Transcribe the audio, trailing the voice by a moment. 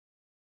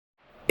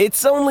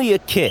It's only a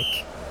kick,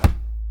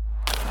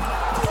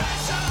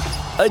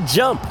 a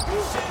jump,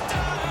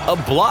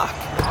 a block.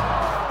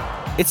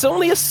 It's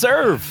only a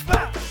serve.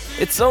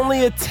 It's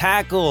only a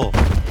tackle,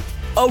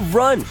 a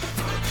run.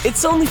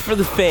 It's only for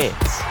the fans.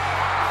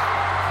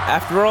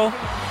 After all,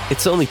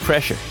 it's only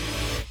pressure.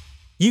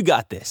 You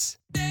got this.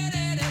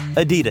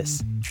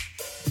 Adidas.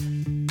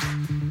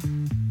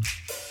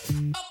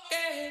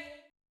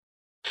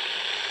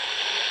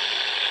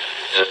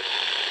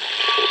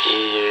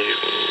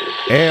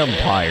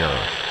 Empire.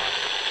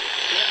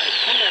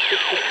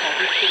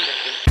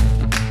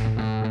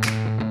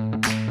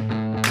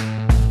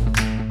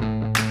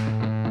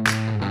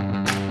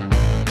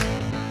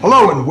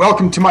 Hello and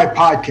welcome to my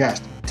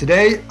podcast.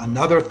 Today,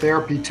 another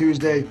Therapy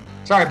Tuesday.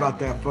 Sorry about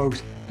that,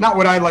 folks. Not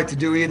what I like to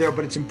do either,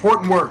 but it's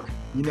important work.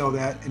 You know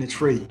that, and it's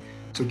free.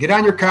 So get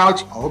on your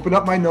couch, I'll open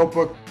up my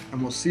notebook,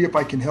 and we'll see if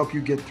I can help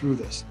you get through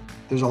this.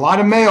 There's a lot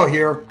of mail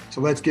here,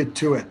 so let's get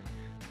to it.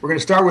 We're going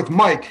to start with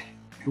Mike,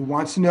 who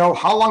wants to know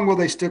how long will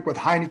they stick with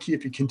Heinicke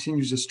if he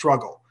continues to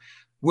struggle?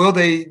 Will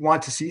they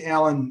want to see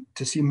Allen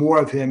to see more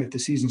of him if the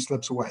season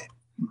slips away?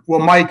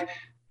 Well, Mike,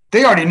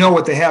 they already know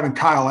what they have in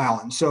Kyle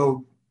Allen,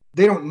 so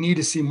they don't need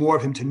to see more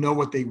of him to know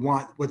what they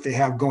want, what they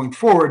have going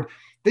forward.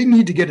 They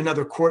need to get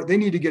they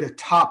need to get a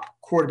top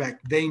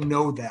quarterback. They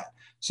know that.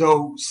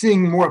 So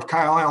seeing more of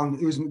Kyle Allen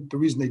isn't the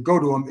reason they go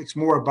to him. It's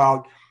more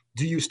about,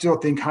 do you still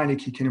think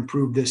Heinicke can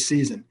improve this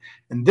season?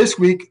 And this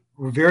week,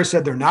 Rivera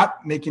said they're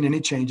not making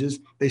any changes.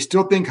 They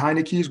still think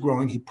Heinicke is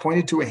growing. He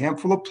pointed to a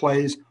handful of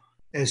plays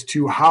as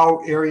to how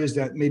areas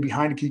that maybe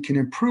Heinicke can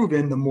improve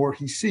in the more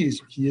he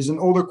sees. He is an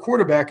older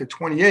quarterback at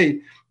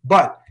 28,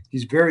 but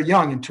he's very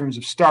young in terms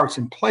of starts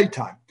and play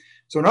time.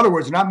 So in other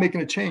words, they're not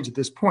making a change at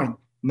this point.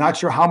 Not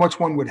sure how much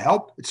one would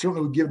help. It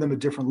certainly would give them a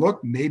different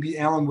look. Maybe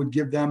Allen would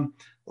give them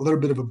a little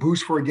bit of a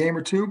boost for a game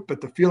or two,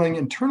 but the feeling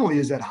internally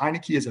is that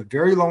Heinicke is a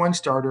very low-end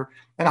starter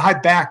and a high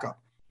backup.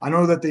 I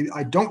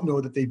don't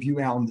know that they view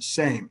Allen the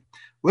same.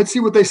 Let's see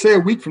what they say a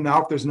week from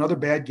now if there's another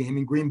bad game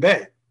in Green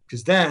Bay.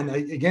 Because then,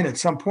 again, at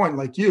some point,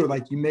 like you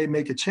may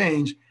make a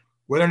change.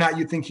 Whether or not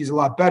you think he's a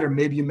lot better,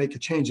 maybe you make a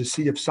change to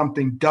see if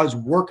something does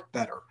work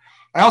better.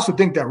 I also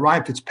think that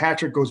Ryan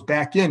Fitzpatrick goes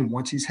back in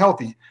once he's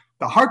healthy.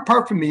 The hard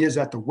part for me is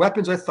that the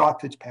weapons I thought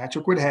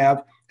Fitzpatrick would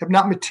have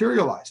not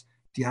materialized.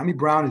 De'Ami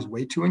Brown is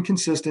way too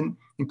inconsistent,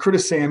 and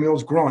Curtis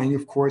Samuel's groin,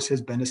 of course,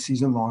 has been a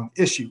season-long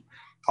issue.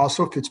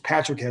 Also,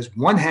 Fitzpatrick has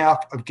one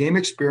half of game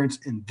experience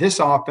in this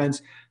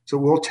offense, so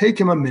it will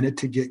take him a minute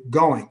to get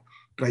going.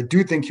 But I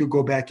do think he'll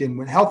go back in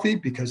when healthy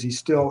because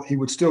he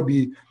would still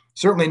be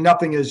certainly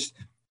nothing as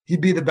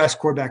he'd be the best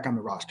quarterback on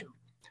the roster.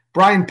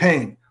 Brian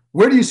Payne,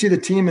 where do you see the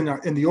team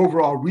in the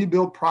overall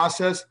rebuild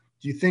process?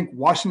 Do you think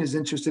Washington is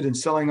interested in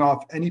selling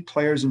off any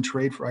players in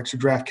trade for extra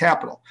draft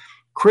capital?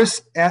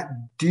 Chris at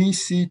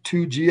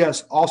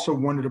DC2GS also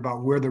wondered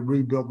about where the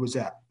rebuild was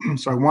at.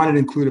 So I wanted to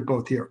include it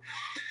both here.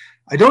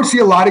 I don't see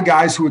a lot of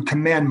guys who would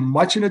command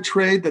much in a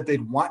trade that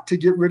they'd want to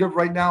get rid of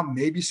right now.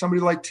 Maybe somebody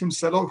like Tim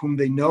Settle, whom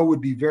they know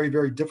would be very,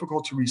 very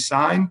difficult to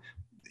re-sign.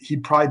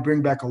 He'd probably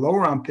bring back a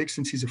low-round pick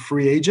since he's a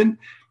free agent.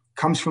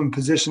 Comes from a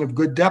position of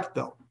good depth,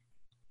 though.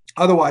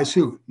 Otherwise,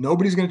 who?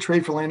 Nobody's going to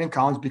trade for Landon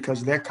Collins because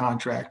of that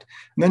contract.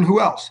 And then who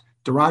else?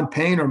 Daron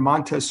Payne or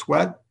Montez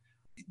Sweat?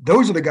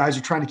 Those are the guys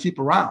you're trying to keep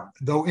around.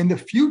 Though in the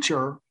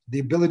future, the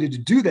ability to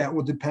do that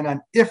will depend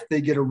on if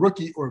they get a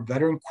rookie or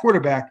veteran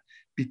quarterback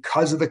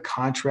because of the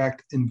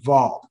contract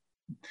involved.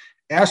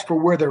 As for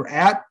where they're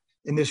at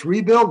in this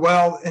rebuild,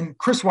 well, and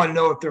Chris wanted to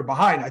know if they're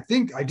behind.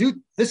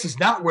 This is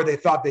not where they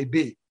thought they'd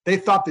be. They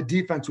thought the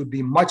defense would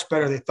be much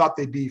better. They thought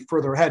they'd be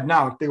further ahead.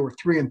 Now, if they were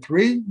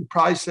 3-3, you'd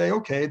probably say,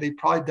 okay, they've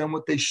probably done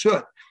what they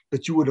should,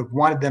 but you would have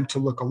wanted them to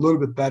look a little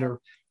bit better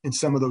in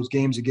some of those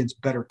games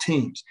against better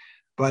teams.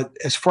 But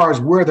as far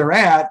as where they're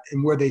at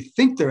and where they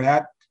think they're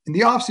at, in the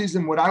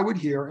offseason, what I would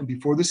hear, and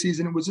before the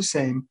season it was the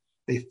same,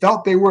 they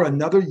felt they were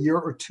another year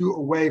or two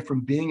away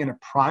from being in a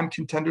prime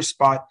contender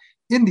spot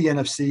in the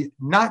NFC,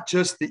 not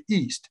just the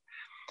East.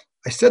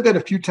 I said that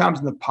a few times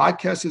in the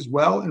podcast as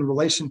well in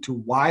relation to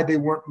why they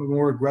weren't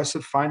more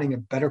aggressive finding a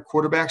better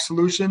quarterback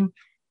solution.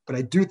 But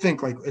I do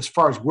think, like, as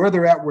far as where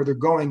they're at, where they're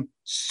going,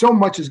 so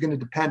much is going to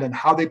depend on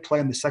how they play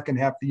in the second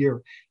half of the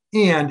year.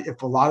 And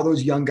if a lot of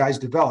those young guys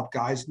develop,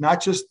 guys,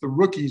 not just the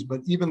rookies,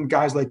 but even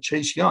guys like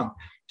Chase Young.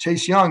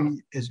 Chase Young,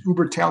 as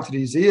uber talented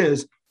as he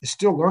is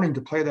still learning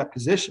to play that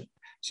position.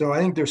 So I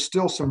think there's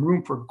still some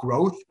room for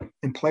growth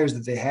in players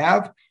that they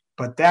have.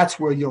 But that's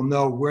where you'll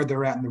know where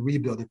they're at in the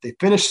rebuild. If they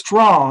finish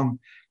strong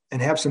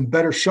and have some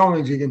better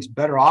showings against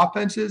better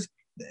offenses,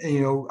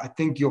 I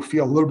think you'll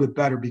feel a little bit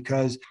better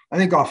because I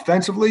think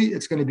offensively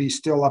it's going to be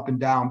still up and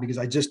down because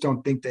I just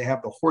don't think they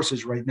have the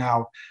horses right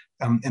now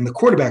and the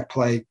quarterback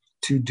play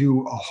to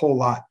do a whole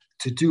lot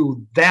to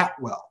do that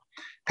well.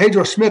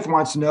 Pedro Smith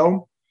wants to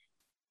know,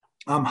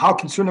 how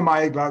concerned am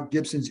I about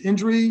Gibson's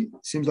injury?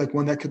 Seems like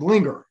one that could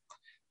linger.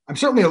 I'm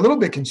certainly a little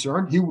bit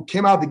concerned. He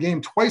came out of the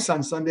game twice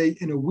on Sunday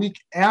in a week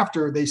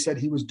after they said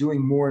he was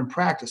doing more in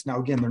practice. Now,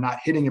 again, they're not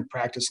hitting in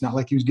practice, not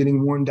like he was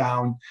getting worn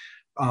down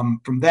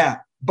from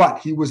that. but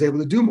he was able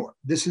to do more.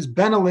 This has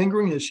been a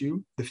lingering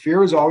issue. The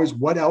fear is always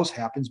what else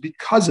happens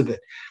because of it.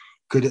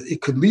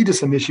 It could lead to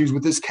some issues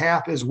with his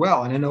calf as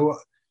well. And I know,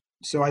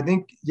 so I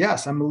think,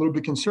 yes, I'm a little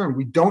bit concerned.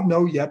 We don't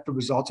know yet the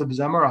results of his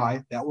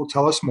MRI. That will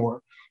tell us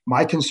more.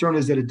 My concern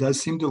is that it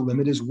does seem to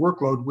limit his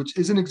workload, which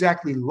isn't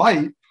exactly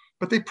light,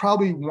 but they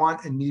probably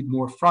want and need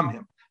more from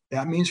him.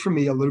 That means for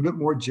me a little bit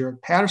more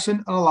Jaret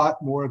Patterson and a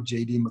lot more of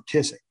J.D.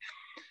 McKissic.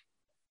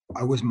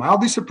 I was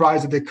mildly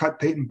surprised that they cut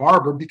Peyton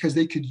Barber because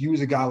they could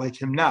use a guy like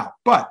him now.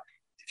 But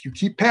if you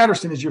keep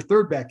Patterson as your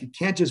third back, it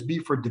can't just be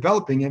for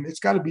developing him. It's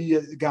got to be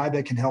a guy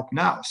that can help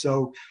now.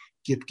 So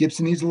if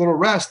Gibson needs a little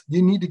rest,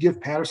 you need to give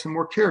Patterson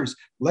more carries.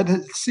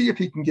 Let's see if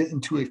he can get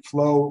into a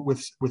flow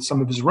with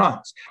some of his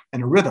runs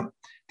and a rhythm.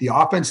 The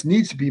offense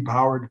needs to be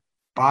powered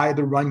by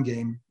the run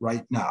game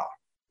right now.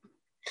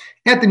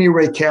 Anthony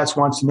Ray Katz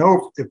wants to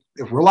know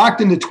if we're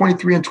locked into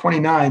 23 and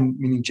 29,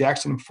 meaning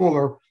Jackson and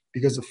Fuller,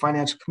 because of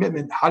financial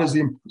commitment, how does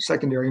the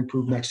secondary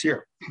improve next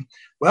year?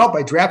 Well,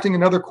 by drafting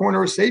another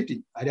corner or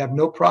safety. I'd have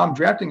no problem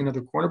drafting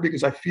another corner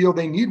because I feel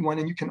they need one,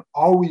 and you can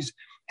always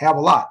have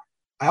a lot.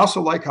 I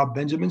also like how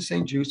Benjamin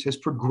St-Juste has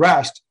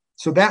progressed,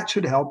 so that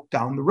should help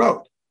down the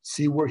road.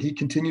 See where he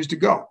continues to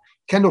go.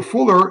 Kendall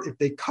Fuller, if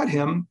they cut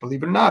him,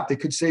 believe it or not, they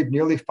could save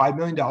nearly $5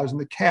 million in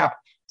the cap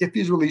if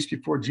he's released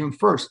before June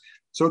 1st.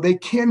 So they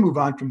can move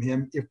on from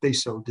him if they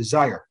so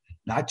desire.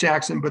 Not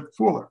Jackson, but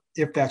Fuller,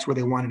 if that's where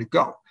they wanted to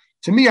go.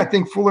 To me, I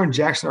think Fuller and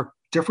Jackson are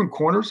different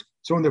corners.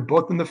 So when they're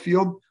both in the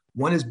field,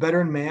 one is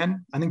better in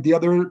man. I think the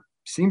other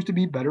seems to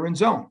be better in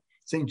zone.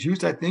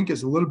 St-Juste, I think,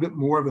 is a little bit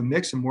more of a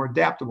mix and more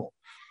adaptable.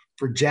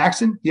 For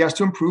Jackson, he has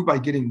to improve by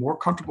getting more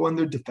comfortable in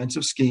their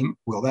defensive scheme.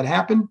 Will that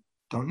happen?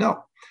 Don't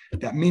know.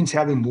 That means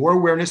having more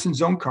awareness in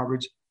zone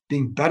coverage,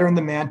 being better in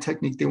the man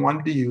technique they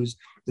wanted to use,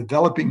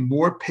 developing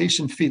more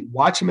patient feet.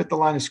 Watch him at the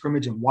line of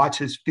scrimmage and watch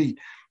his feet.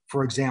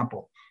 For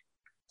example,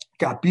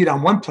 got beat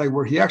on one play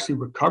where he actually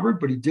recovered,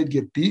 but he did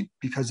get beat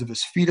because of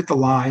his feet at the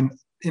line,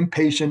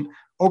 impatient,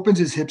 opens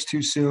his hips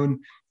too soon,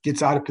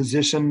 gets out of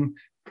position.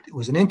 It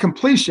was an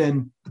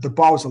incompletion, but the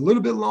ball was a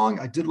little bit long.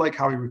 I did like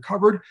how he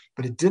recovered,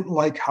 but it didn't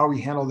like how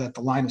he handled at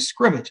the line of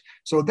scrimmage.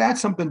 So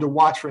that's something to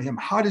watch for him.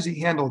 How does he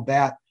handle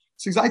that?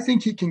 Because I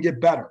think he can get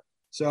better.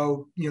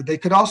 So, they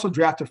could also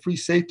draft a free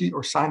safety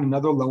or sign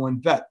another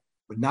low-end vet.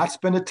 Would not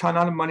spend a ton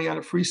of money on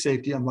a free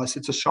safety unless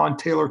it's a Sean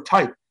Taylor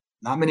type.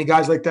 Not many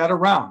guys like that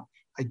around.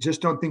 I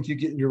just don't think you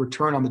get your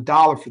return on the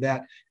dollar for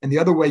that. And the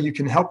other way you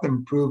can help them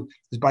improve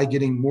is by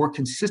getting more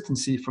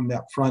consistency from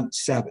that front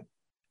seven.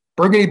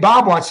 Burgundy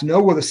Bob wants to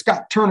know, will the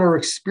Scott Turner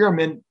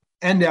experiment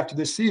end after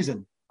this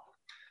season?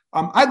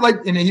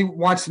 And he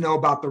wants to know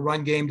about the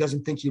run game,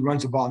 doesn't think he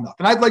runs the ball enough.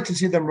 And I'd like to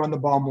see them run the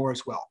ball more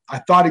as well. I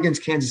thought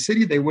against Kansas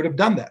City, they would have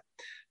done that.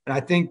 And I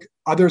think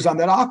others on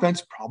that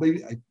offense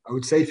probably, I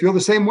would say, feel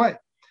the same way.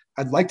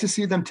 I'd like to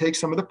see them take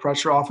some of the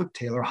pressure off of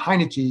Taylor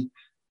Heinicke,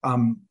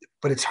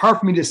 but it's hard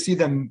for me to see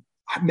them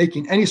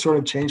making any sort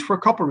of change for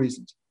a couple of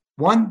reasons.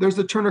 One, there's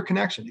the Turner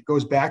connection. It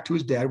goes back to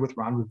his dad with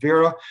Ron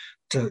Rivera,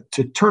 to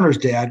Turner's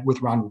dad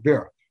with Ron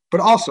Rivera. But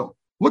also,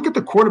 look at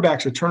the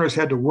quarterbacks that Turner's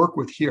had to work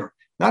with here.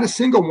 Not a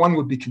single one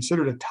would be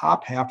considered a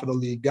top half of the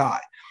league guy.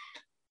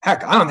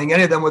 Heck, I don't think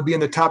any of them would be in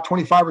the top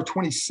 25 or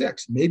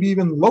 26, maybe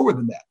even lower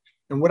than that.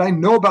 And what I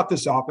know about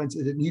this offense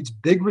is it needs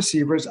big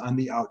receivers on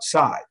the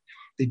outside.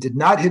 They did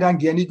not hit on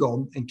Gandy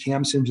Golden, and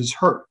Cam Sims is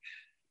hurt.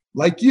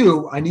 Like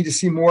you, I need to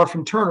see more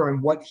from Turner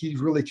and what he's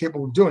really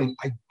capable of doing.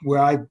 Where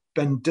I've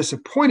been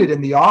disappointed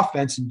in the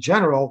offense in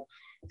general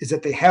is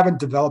that they haven't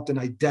developed an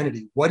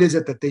identity. What is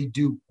it that they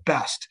do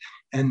best?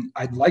 And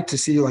I'd like to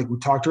see, like we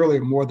talked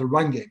earlier, more of the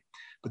run game.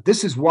 But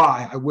this is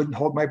why I wouldn't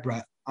hold my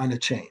breath on a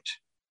change.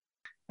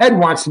 Ed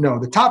wants to know,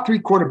 the top three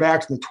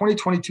quarterbacks in the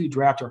 2022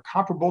 draft are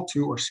comparable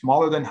to or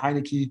smaller than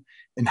Heinicke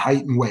in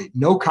height and weight.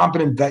 No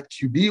competent vet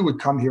QB would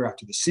come here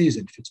after the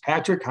season.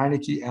 Fitzpatrick,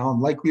 Heinicke, Allen,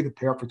 likely the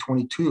pair for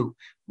 22.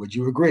 Would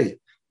you agree?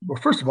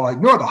 Well, first of all,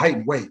 ignore the height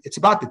and weight. It's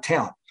about the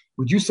talent.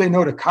 Would you say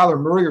no to Kyler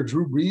Murray or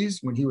Drew Brees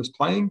when he was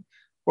playing?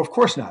 Well, of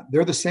course not.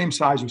 They're the same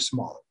size or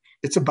smaller.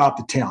 It's about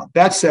the talent.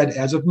 That said,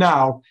 as of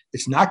now,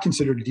 it's not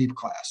considered a deep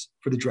class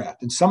for the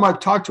draft. And some I've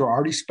talked to are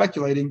already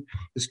speculating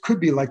this could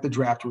be like the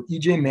draft where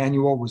E.J.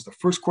 Manuel was the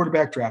first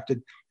quarterback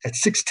drafted at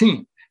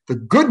 16. The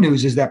good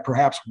news is that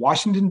perhaps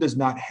Washington does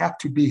not have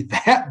to be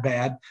that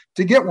bad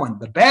to get one.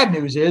 The bad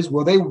news is,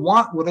 will they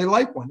like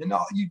one? And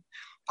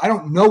I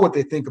don't know what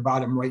they think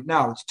about him right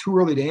now. It's too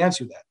early to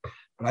answer that.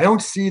 But I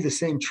don't see the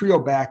same trio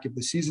back if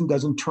the season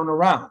doesn't turn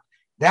around.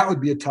 That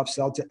would be a tough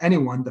sell to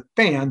anyone, the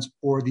fans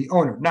or the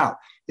owner. Now,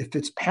 if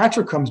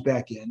Fitzpatrick comes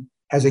back in,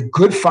 has a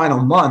good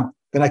final month,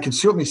 then I can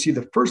certainly see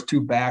the first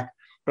two back.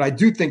 But I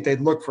do think they'd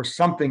look for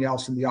something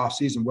else in the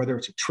offseason, whether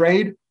it's a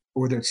trade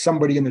or whether it's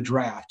somebody in the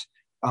draft,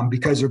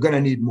 because they're going to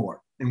need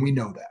more. And we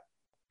know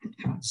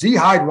that. Z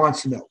Hyde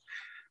wants to know.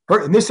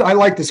 I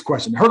like this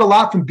question. Heard a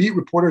lot from beat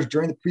reporters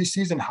during the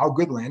preseason how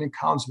good Landon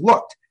Collins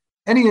looked.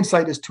 Any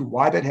insight as to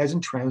why that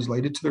hasn't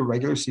translated to the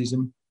regular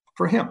season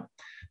for him?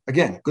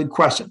 Again, good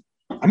question.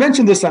 I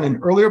mentioned this on an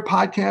earlier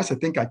podcast. I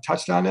think I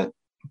touched on it,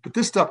 but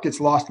this stuff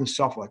gets lost in the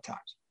shuffle at times.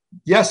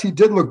 Yes, he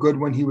did look good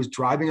when he was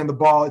driving on the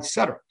ball,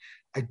 etc.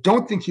 I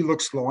don't think he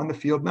looks slow on the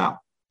field now.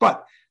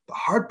 But the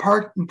hard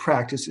part in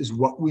practice is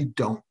what we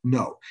don't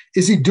know.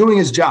 Is he doing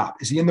his job?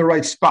 Is he in the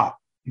right spot?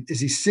 Is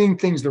he seeing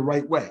things the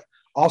right way?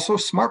 Also,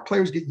 smart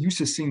players get used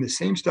to seeing the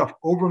same stuff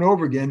over and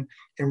over again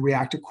and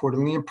react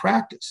accordingly in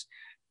practice.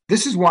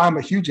 This is why I'm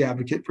a huge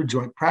advocate for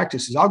joint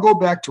practices. I'll go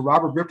back to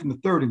Robert Griffin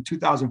III in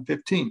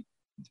 2015.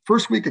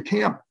 First week of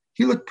camp,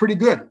 he looked pretty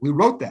good. We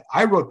wrote that.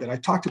 I wrote that. I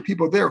talked to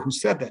people there who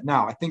said that.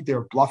 Now, I think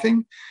they're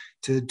bluffing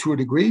to a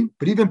degree,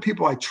 but even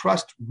people I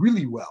trust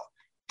really well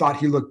thought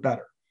he looked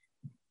better.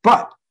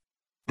 But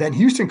then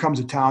Houston comes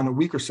to town a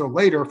week or so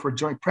later for a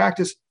joint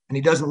practice, and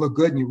he doesn't look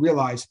good, and you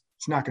realize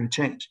it's not going to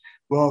change.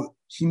 Well,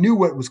 he knew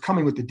what was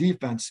coming with the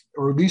defense,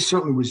 or at least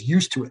certainly was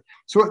used to it.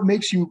 So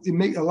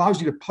it allows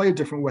you to play a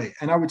different way.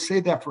 And I would say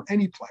that for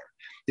any player.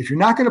 If you're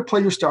not going to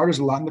play your starters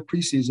a lot in the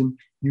preseason,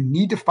 you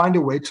need to find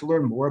a way to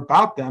learn more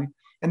about them,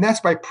 and that's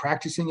by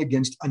practicing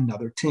against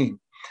another team.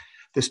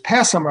 This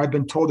past summer, I've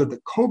been told that the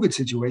COVID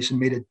situation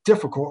made it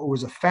difficult or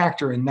was a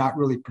factor in not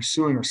really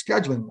pursuing or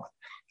scheduling one.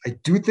 I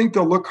do think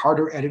they'll look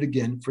harder at it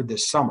again for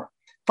this summer.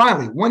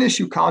 Finally, one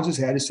issue Collins has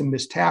had is some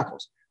missed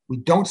tackles. We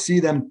don't see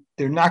them.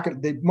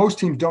 Most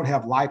teams don't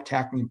have live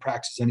tackling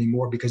practices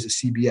anymore because of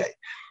CBA.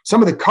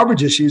 Some of the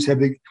coverage issues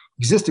have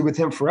existed with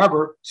him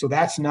forever, so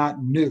that's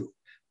not new.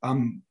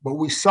 But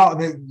we saw,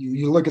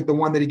 you look at the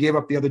one that he gave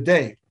up the other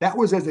day, that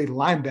was as a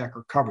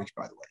linebacker coverage,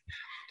 by the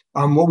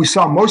way. What we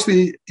saw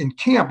mostly in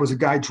camp was a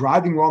guy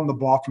driving well on the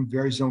ball from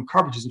various zone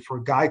coverages. And for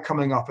a guy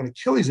coming off an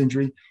Achilles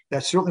injury,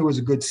 that certainly was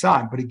a good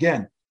sign. But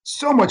again,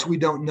 so much we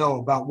don't know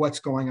about what's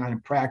going on in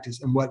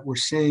practice and what we're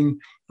seeing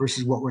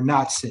versus what we're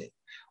not seeing.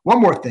 One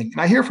more thing,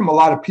 and I hear from a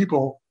lot of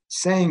people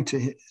saying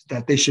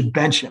that they should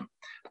bench him.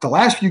 But the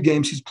last few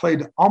games, he's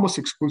played almost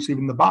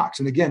exclusively in the box.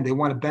 And again, they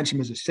want to bench him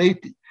as a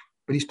safety.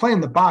 But he's playing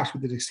the box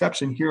with an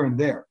exception here and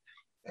there.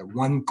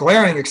 One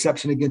glaring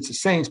exception against the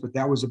Saints, but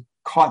that was a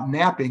caught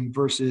napping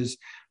versus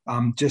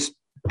just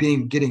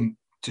getting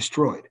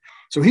destroyed.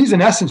 So he's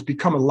in essence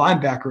become a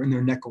linebacker in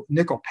their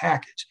nickel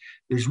package.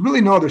 There's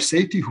really no other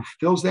safety who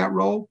fills that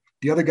role.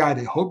 The other guy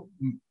they hope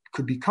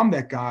could become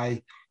that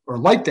guy or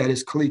like that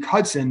is Khaleke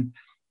Hudson,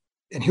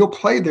 and he'll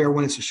play there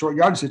when it's a short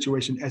yardage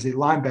situation as a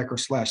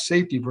linebacker /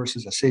 safety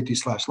versus a safety /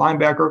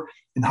 linebacker.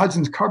 And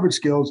Hudson's coverage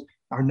skills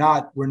were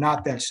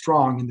not that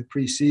strong in the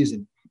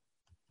preseason.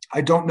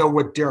 I don't know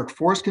what Derek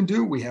Forrest can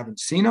do. We haven't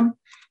seen him.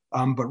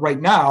 But right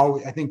now,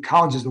 I think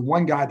Collins is the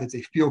one guy that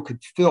they feel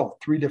could fill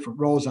three different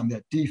roles on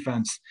that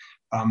defense,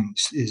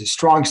 is a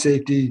strong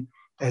safety,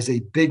 as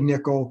a big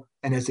nickel,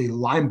 and as a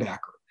linebacker.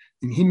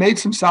 And he made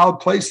some solid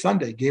plays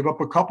Sunday, gave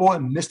up a couple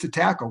and missed a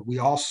tackle. We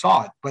all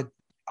saw it. But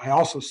I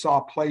also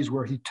saw plays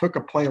where he took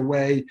a play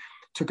away,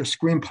 took a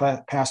screen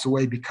pass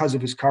away because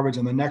of his coverage.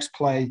 On the next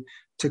play,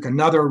 took a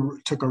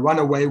run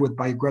away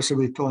by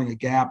aggressively filling a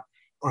gap.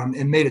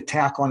 And made a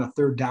tackle on a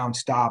third down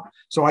stop.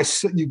 So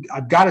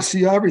I've got to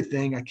see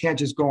everything. I can't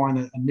just go on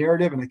a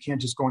narrative, and I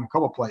can't just go on a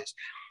couple plays.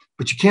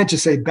 But you can't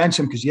just say bench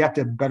him, because you have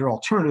to have a better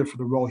alternative for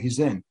the role he's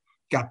in.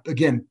 Got,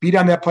 again, beat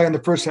on that play in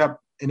the first half,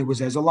 and it was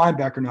as a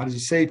linebacker, not as a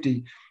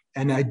safety.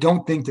 And I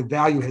don't think the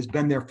value has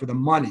been there for the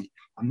money.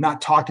 I'm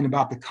not talking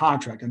about the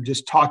contract. I'm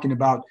just talking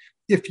about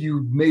if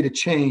you made a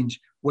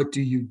change, what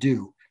do you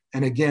do?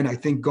 And again, I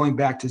think going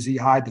back to Z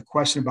Hyde, the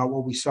question about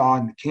what we saw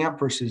in the camp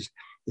versus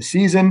the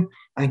season,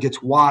 I think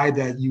it's why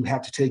that you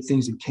have to take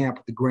things in camp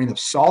with a grain of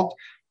salt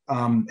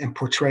and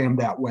portray them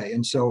that way.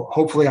 And so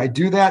hopefully I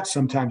do that.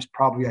 Sometimes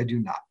probably I do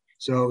not.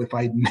 So if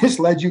I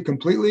misled you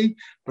completely,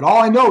 but all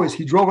I know is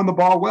he drove on the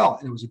ball well,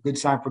 and it was a good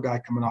sign for a guy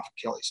coming off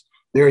Achilles.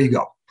 There you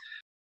go.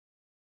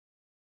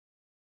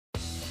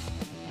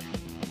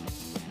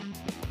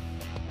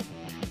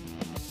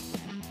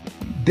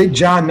 Big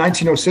John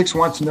 1906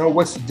 wants to know,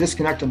 what's the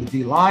disconnect on the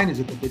D-line? Is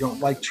it that they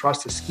don't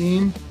trust the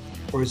scheme?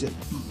 Or is it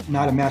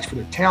not a match for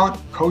their talent,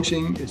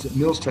 coaching? Is it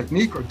Mills'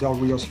 technique or Del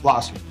Rio's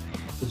philosophy?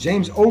 But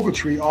James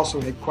Ogletree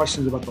also had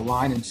questions about the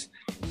line,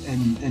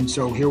 and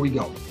so here we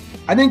go.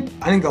 I think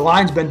the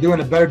line's been doing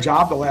a better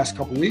job the last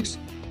couple of weeks.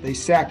 They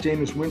sacked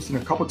Jameis Winston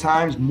a couple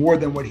times, more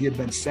than what he had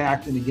been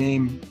sacked in the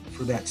game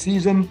for that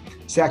season.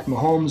 Sacked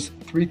Mahomes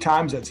 3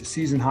 times. That's a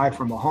season high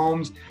for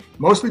Mahomes.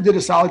 Mostly did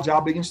a solid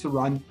job against the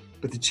run,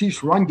 but the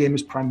Chiefs' run game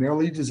is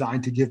primarily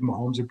designed to give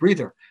Mahomes a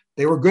breather.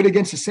 They were good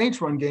against the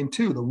Saints' run game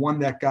too. The one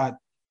that got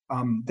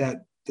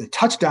that the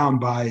touchdown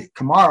by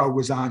Kamara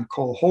was on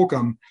Cole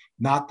Holcomb,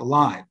 not the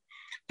line.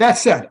 That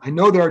said, I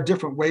know there are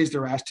different ways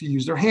they're asked to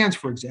use their hands,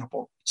 for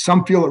example.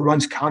 Some feel it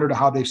runs counter to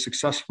how they've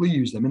successfully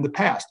used them in the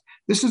past.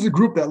 This is a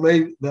group that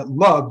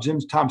love Jim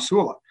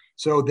Tomsula.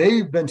 So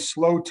they've been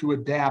slow to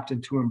adapt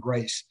and to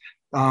embrace.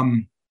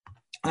 I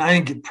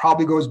think it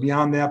probably goes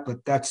beyond that,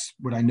 but that's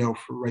what I know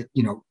for right,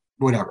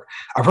 whatever.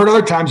 I've heard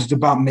other times it's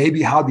about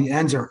maybe how the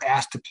ends are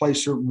asked to play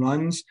certain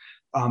runs.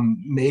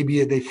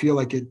 Maybe they feel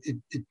like it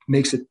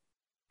makes it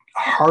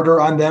harder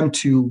on them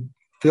to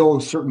fill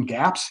certain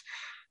gaps.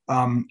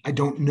 I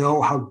don't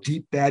know how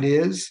deep that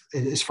is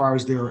as far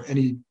as there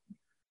any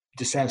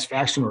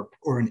dissatisfaction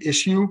or an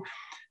issue.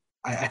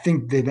 I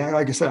think they've,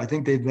 like I said, I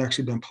think they've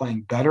actually been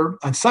playing better.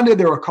 On Sunday,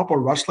 there were a couple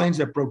of rush lanes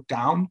that broke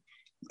down.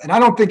 And I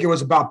don't think it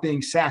was about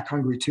being sack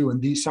hungry too.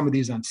 And some of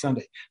these on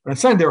Sunday, but on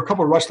Sunday, there were a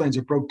couple of rush lanes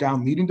that broke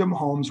down, leading to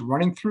Mahomes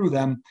running through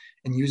them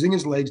and using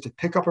his legs to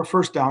pick up a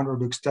first down or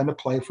to extend a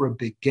play for a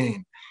big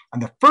gain. On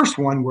the first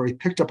one where he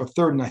picked up a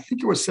third, and I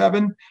think it was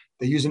 7,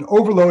 they used an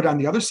overload on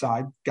the other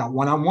side, got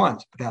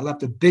one-on-ones, but that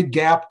left a big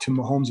gap to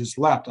Mahomes'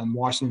 left on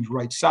Washington's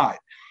right side.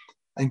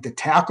 I think the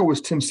tackle was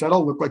Tim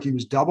Settle, looked like he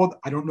was doubled.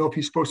 I don't know if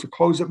he's supposed to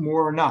close it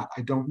more or not.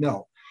 I don't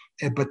know.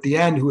 But the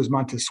end, who was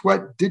Montez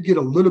Sweat, did get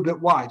a little bit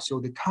wide. So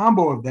the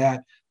combo of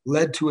that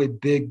led to a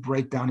big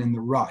breakdown in the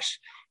rush.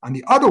 On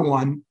the other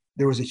one,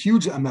 there was a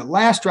huge, on that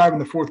last drive in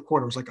the fourth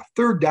quarter, it was like a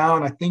third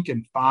down, I think,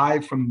 and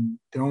 5 from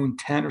their own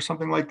 10 or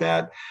something like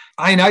that.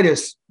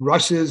 Ioannidis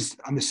rushes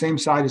on the same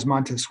side as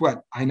Montez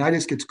Sweat.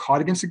 Ioannidis gets caught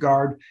against the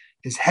guard.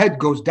 His head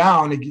goes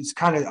down. It's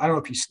kind of, I don't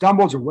know if he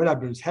stumbles or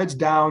whatever, but his head's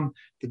down.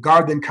 The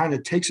guard then kind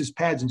of takes his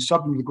pads and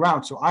shoves him to the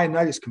ground. So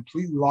Ioannidis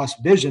completely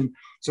lost vision.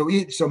 So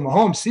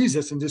Mahomes sees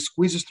this and just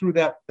squeezes through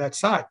that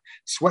side.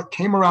 Sweat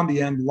came around the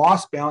end,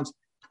 lost balance,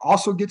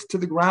 also gets to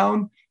the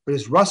ground, but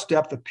his rush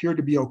depth appeared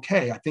to be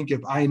okay. I think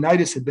if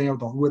Ioannidis had been able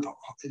to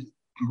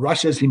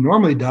rush as he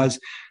normally does,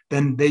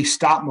 then they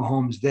stop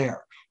Mahomes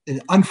there.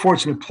 An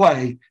unfortunate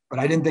play, but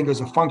I didn't think it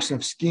was a function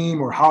of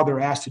scheme or how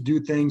they're asked to do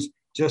things.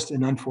 Just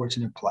an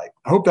unfortunate play.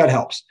 I hope that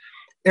helps.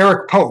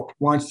 Eric Pope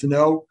wants to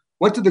know,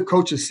 what did the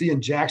coaches see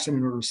in Jackson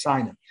in order to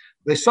sign him?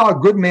 They saw a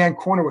good man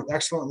corner with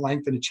excellent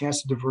length and a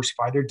chance to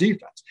diversify their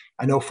defense.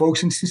 I know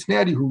folks in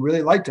Cincinnati who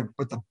really liked him,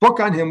 but the book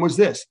on him was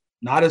this,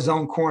 not a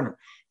zone corner.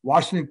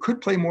 Washington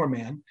could play more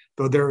man,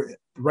 though they're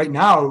right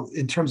now,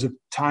 in terms of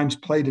times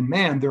played in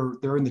man,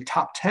 they're in the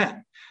top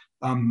 10.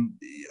 I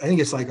think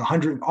it's like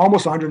 100,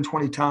 almost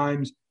 120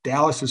 times.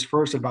 Dallas is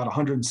first, about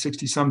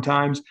 160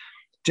 sometimes.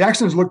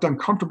 Jackson's looked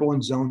uncomfortable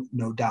in zone,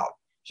 no doubt.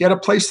 He had a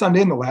play Sunday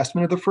in the last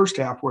minute of the first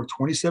half where a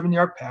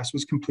 27-yard pass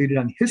was completed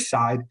on his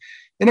side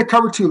in a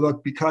cover 2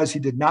 look because he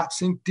did not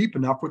sink deep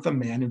enough with a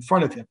man in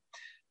front of him.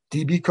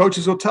 DB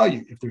coaches will tell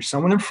you, if there's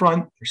someone in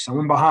front, there's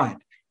someone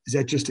behind. Is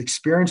that just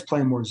experience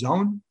playing more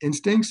zone,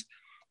 instincts?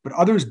 But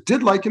others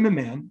did like him in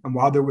man, and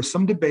while there was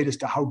some debate as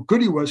to how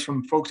good he was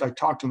from folks I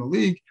talked to in the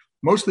league,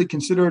 mostly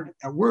considered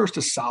at worst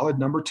a solid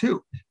number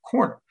 2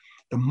 corner.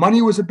 The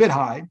money was a bit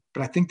high,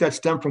 but I think that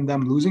stemmed from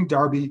them losing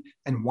Darby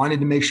and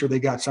wanting to make sure they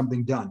got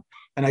something done.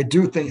 And I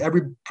do think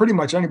pretty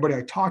much anybody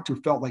I talked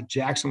to felt like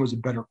Jackson was a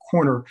better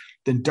corner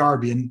than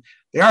Darby. And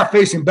they are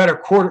facing better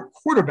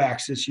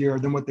quarterbacks this year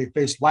than what they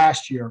faced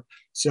last year.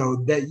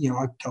 So that,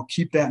 I'll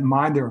keep that in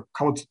mind. They're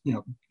called,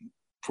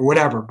 for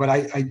whatever.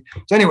 But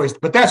so anyways,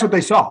 but that's what they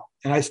saw.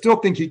 And I still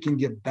think he can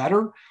get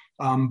better,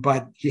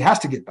 but he has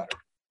to get better.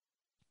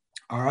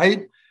 All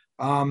right.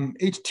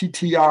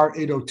 HTTR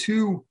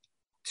 802.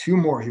 2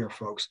 more here,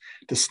 folks.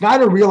 Does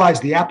Snyder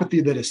realize the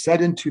apathy that has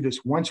set into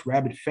this once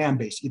rabid fan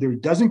base? Either he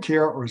doesn't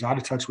care or is out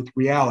of touch with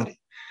reality.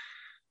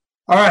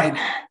 All right.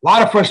 A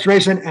lot of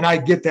frustration, and I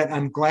get that.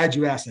 I'm glad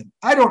you asked it.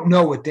 I don't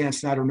know what Dan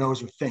Snyder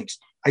knows or thinks.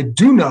 I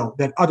do know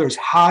that others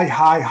high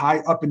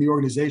up in the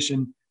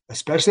organization,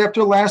 especially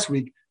after last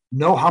week,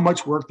 know how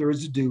much work there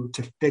is to do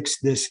to fix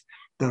the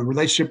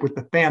relationship with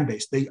the fan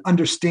base. They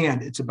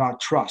understand it's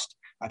about trust.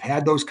 I've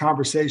had those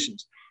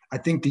conversations. I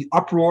think the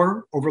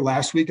uproar over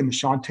last week and the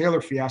Sean Taylor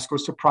fiasco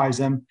surprised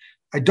them.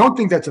 I don't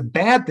think that's a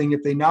bad thing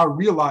if they now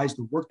realize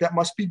the work that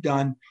must be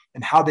done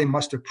and how they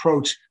must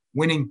approach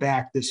winning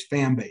back this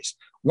fan base.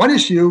 One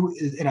issue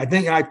is, and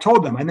I've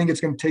told them, I think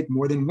it's going to take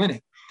more than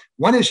winning.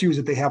 One issue is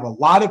that they have a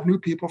lot of new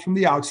people from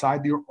the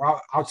outside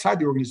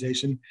the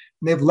organization, and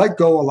they've let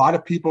go a lot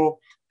of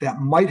people that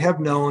might have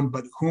known,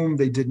 but whom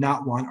they did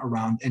not want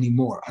around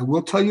anymore. I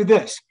will tell you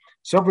this.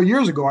 Several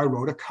years ago, I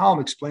wrote a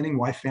column explaining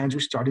why fans were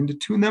starting to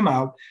tune them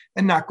out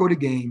and not go to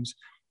games.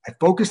 I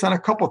focused on a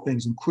couple of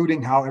things,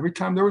 including how every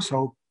time there was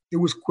hope, it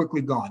was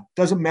quickly gone.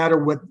 Doesn't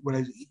matter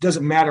it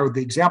doesn't matter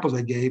the examples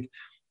I gave,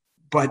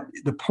 but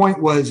the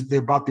point was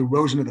about the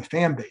erosion of the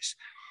fan base.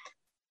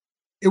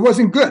 It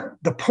wasn't good.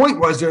 The point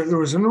was there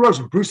was an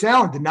erosion. Bruce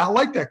Allen did not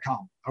like that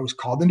column. I was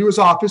called into his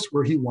office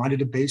where he wanted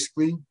to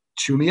basically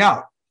chew me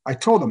out. I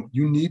told him,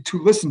 you need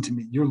to listen to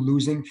me. You're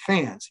losing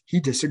fans. He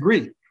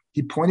disagreed.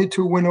 He pointed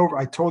to a win over.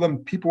 I told him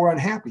people were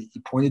unhappy. He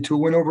pointed to a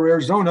win over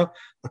Arizona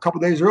a couple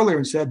of days earlier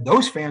and said,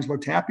 those fans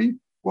looked happy.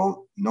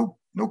 Well, no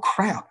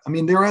crap. I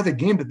mean, they were at the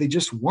game that they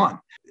just won.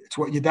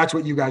 That's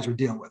what you guys are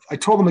dealing with. I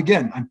told him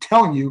again, I'm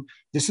telling you,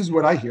 this is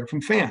what I hear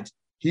from fans.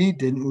 He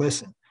didn't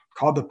listen.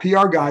 Called the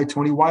PR guy,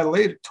 Tony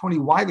Wiley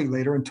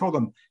later and told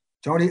him,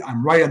 Tony,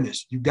 I'm right on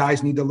this. You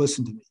guys need to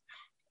listen to me.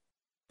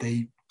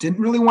 They didn't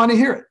really want to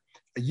hear it.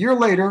 A year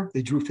later,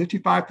 they drew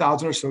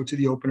 55,000 or so to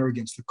the opener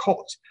against the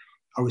Colts.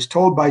 I was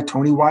told by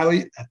Tony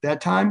Wiley at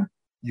that time,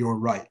 you're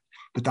right.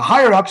 But the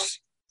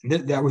higher-ups,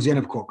 that was the end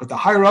of quote, but the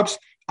higher-ups,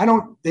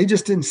 they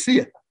just didn't see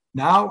it.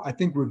 Now, I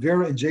think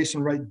Rivera and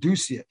Jason Wright do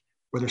see it.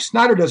 Whether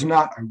Snyder does or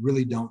not, I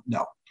really don't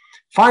know.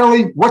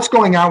 Finally, what's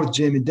going on with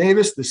Jamin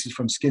Davis? This is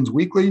from Skins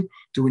Weekly.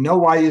 Do we know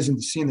why he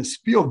isn't seeing this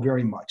field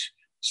very much?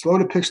 Slow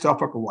to pick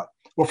stuff up or what?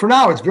 Well, for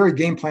now, it's very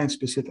game plan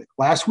specific.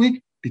 Last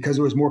week, because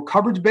it was more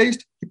coverage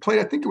based, he played,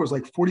 I think it was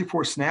like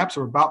 44 snaps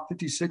or about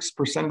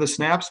 56% of the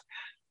snaps,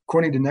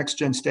 according to Next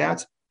Gen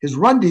Stats. His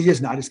run D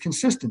is not as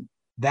consistent.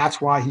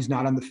 That's why he's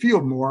not on the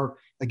field more.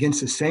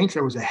 Against the Saints,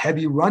 there was a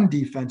heavy run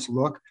defense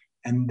look,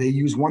 and they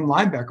use one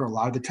linebacker a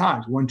lot of the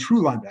times, one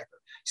true linebacker.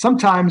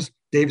 Sometimes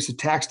Davis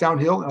attacks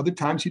downhill, and other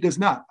times he does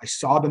not. I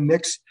saw the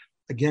mix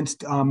against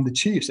the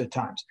Chiefs at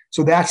times.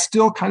 So that's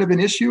still kind of an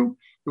issue.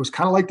 It was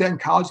kind of like that in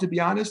college, to be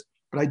honest.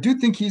 But I do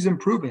think he's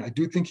improving. I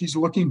do think he's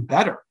looking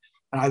better.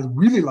 And I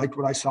really liked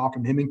what I saw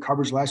from him in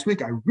coverage last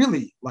week. I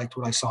really liked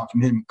what I saw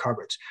from him in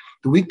coverage.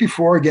 The week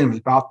before, again, it was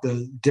about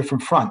the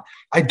different front.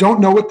 I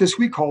don't know what this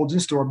week holds in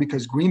store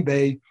because Green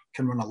Bay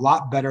can run a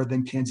lot better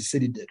than Kansas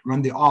City did,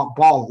 run the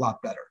ball a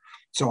lot better.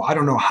 So I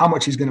don't know how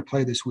much he's going to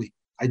play this week.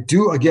 I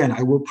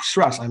will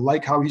stress, I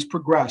like how he's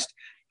progressed.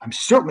 I'm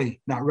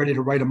certainly not ready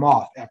to write him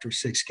off after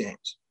 6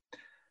 games.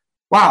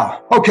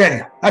 Wow.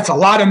 Okay. That's a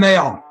lot of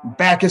mail.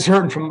 Back is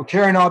hurting from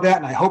carrying all that.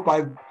 And I hope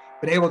I've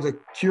been able to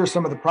cure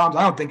some of the problems.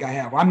 I don't think I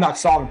have. I'm not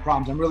solving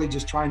problems. I'm really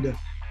just trying to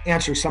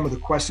answer some of the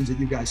questions that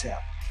you guys have.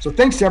 So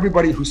thanks to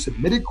everybody who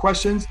submitted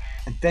questions,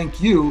 and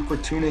thank you for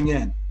tuning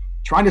in.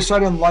 Trying to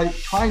shine a light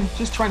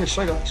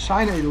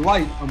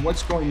on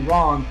what's going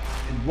wrong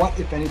and what,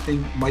 if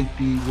anything, might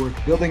be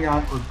worth building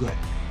on or good.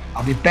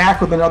 I'll be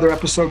back with another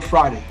episode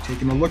Friday,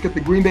 taking a look at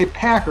the Green Bay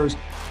Packers,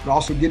 but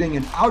also getting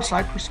an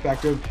outside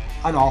perspective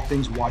on all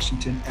things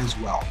Washington as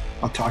well.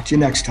 I'll talk to you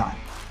next time.